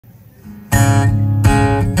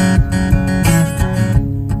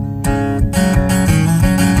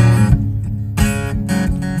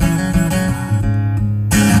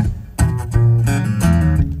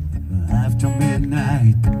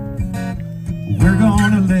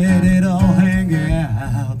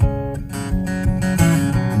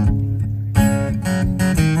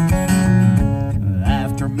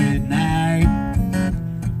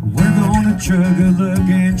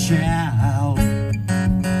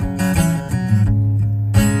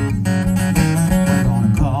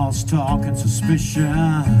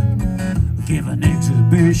suspicion. Give an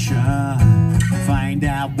exhibition. Find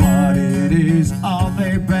out what it is all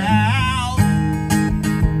about.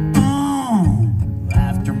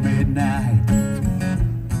 After midnight,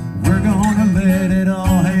 we're gonna let it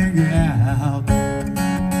all hang out.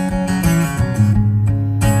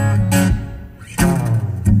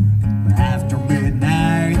 After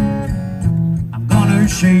midnight, I'm gonna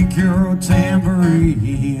shake your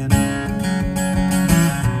tambourine.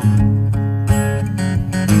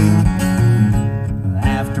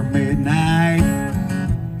 After midnight,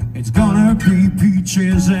 it's gonna be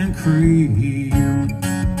peaches and cream.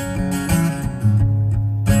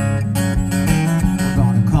 We're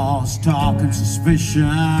gonna cause talk and suspicion.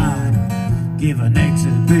 Give an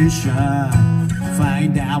exhibition.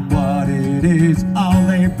 Find out what it is all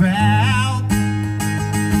about.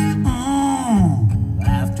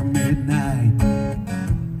 After midnight,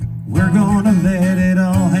 we're gonna let it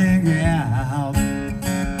all hang out.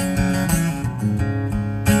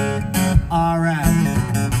 All right.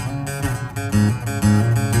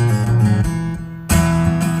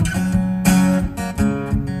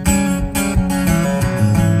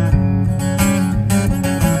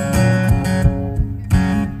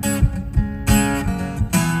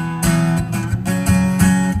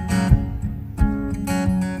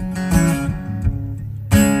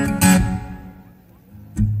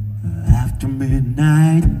 After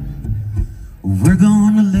midnight, we're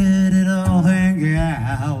gonna let it all hang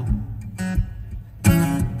out.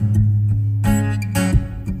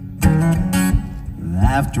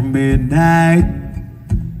 After midnight,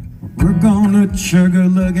 we're gonna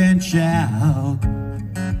chug-a-lug and shout.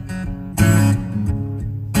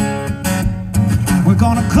 We're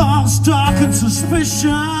gonna cause talk and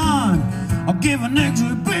suspicion. I'll give an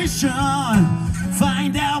exhibition.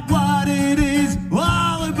 Find out what it is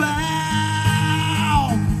all about.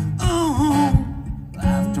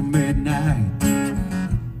 After midnight,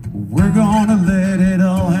 we're gonna let it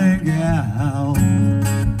all hang out.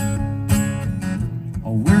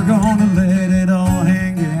 We're gonna let it all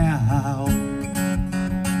hang out.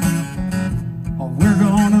 We're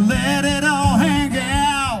gonna let it all hang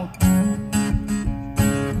out.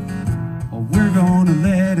 We're gonna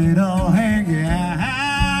let it all hang out.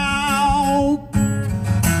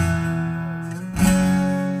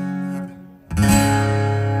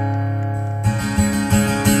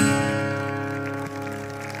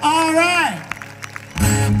 All right.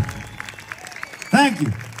 Thank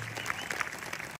you.